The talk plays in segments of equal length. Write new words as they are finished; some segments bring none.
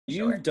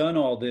You've sure. done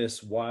all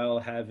this while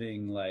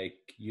having like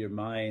your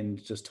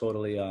mind just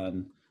totally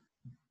on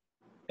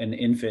an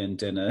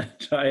infant and a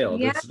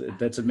child. Yeah,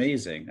 That's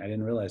amazing. I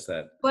didn't realize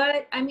that.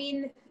 but I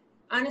mean,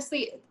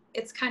 honestly,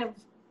 it's kind of,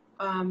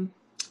 um,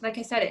 like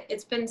I said,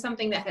 it's been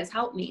something that has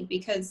helped me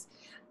because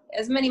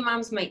as many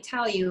moms might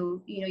tell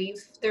you,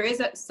 there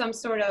is some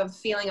sort of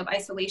feeling of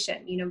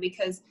isolation,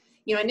 because,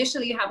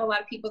 initially you have a lot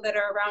of people that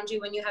are around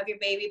you when you have your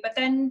baby, but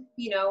then,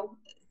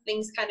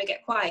 things kind of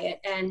get quiet.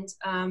 And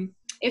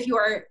if you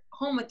are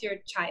home with your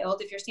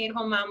child, if you're staying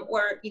home mom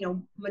or,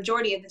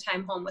 majority of the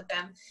time home with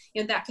them,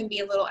 that can be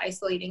a little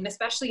isolating. And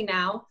especially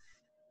now,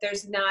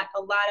 there's not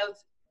a lot of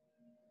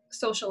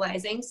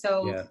socializing.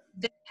 So Yeah.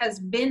 this has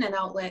been an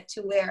outlet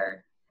to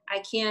where I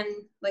can,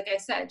 like I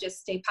said, just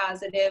stay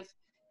positive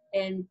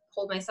and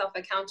hold myself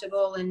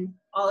accountable and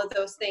all of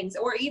those things,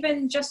 or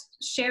even just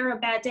share a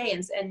bad day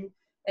and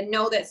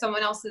know that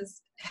someone else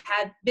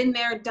had been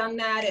there, done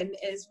that, and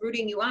is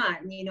rooting you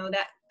on.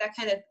 That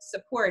kind of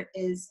support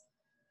is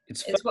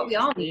It's funny what we you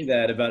all say need.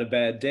 that about a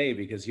bad day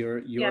because your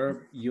Yeah.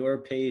 your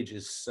page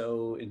is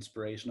so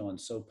inspirational and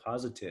so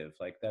positive.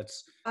 Like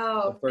that's the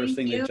Oh, first thank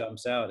thing that you.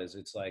 jumps out is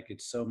it's like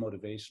it's so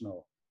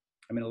motivational.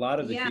 I mean, a lot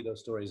of the Yeah. keto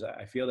stories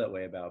I feel that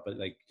way about, but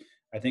like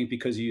I think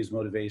because you use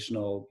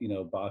motivational,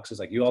 boxes,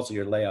 like you also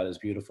your layout is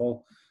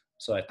beautiful.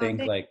 So I Oh, think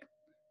thank like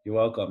you're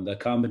welcome. The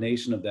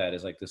combination of that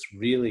is like this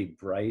really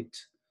bright,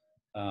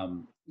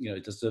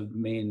 just the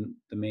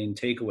main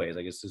takeaways.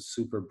 Like it's a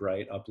super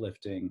bright,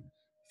 uplifting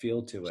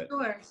feel to it.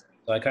 Sure.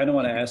 So I kind of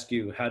want to Yeah. ask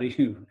you, how do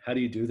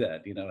you do that?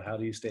 How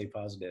do you stay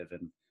positive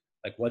and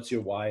like what's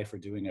your why for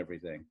doing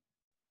everything?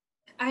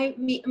 I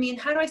mean,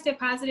 how do I stay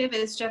positive?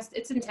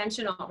 It's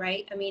intentional,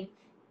 right? I mean,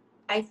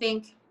 I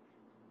think,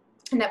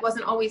 and that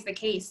wasn't always the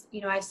case.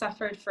 I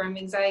suffered from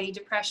anxiety,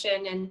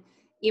 depression, and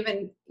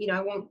even,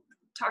 I won't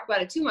talk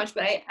about it too much,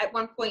 but I, at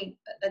one point,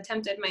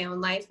 attempted my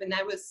own life, and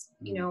that was,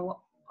 Mm.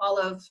 all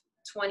of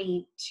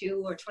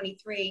 22 or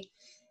 23.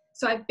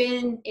 So I've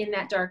been in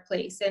that dark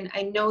place and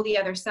I know the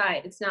other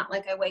side. It's not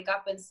like I wake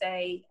up and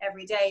say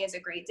every day is a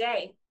great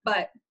day,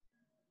 but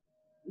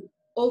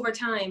over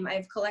time,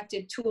 I've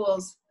collected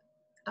tools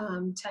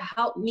to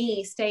help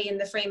me stay in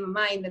the frame of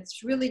mind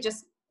that's really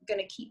just going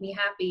to keep me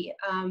happy.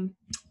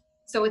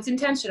 So it's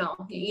intentional.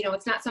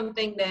 It's not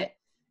something that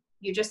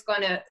you're just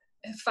going to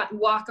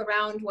walk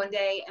around one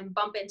day and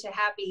bump into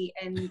happy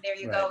and there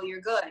you Right. go,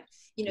 you're good.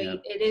 Yeah.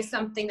 It is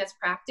something that's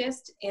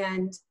practiced,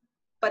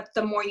 but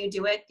the more you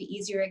do it, the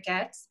easier it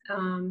gets.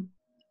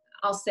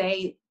 I'll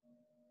say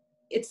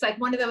it's like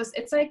one of those,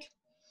 it's like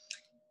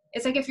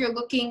if you're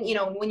looking,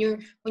 when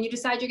you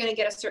decide you're going to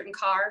get a certain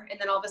car and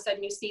then all of a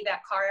sudden you see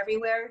that car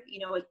everywhere,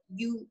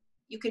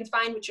 you can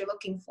find what you're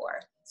looking for.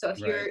 So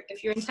if Right.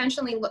 you're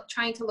intentionally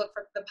trying to look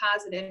for the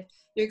positive,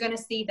 you're going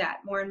to see that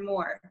more and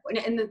more.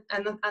 And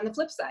on the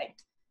flip side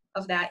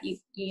of that,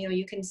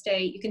 you can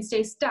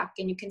stay stuck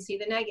and you can see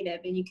the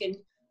negative and you can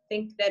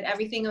think that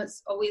everything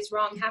is always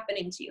wrong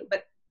happening to you.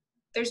 But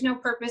there's no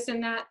purpose in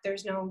that.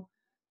 There's no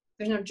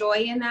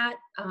joy in that.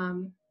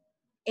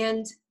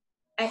 And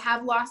I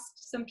have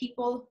lost some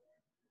people,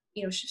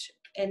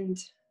 and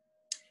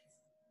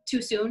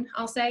too soon,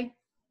 I'll say.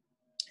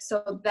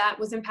 So that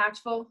was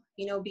impactful,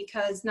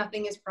 because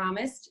nothing is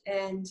promised,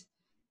 and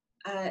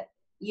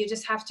you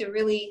just have to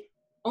really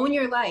own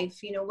your life,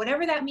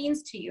 whatever that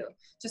means to you.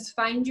 Just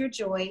find your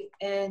joy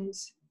and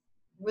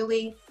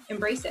really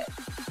embrace it.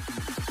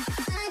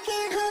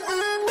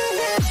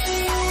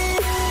 Mm.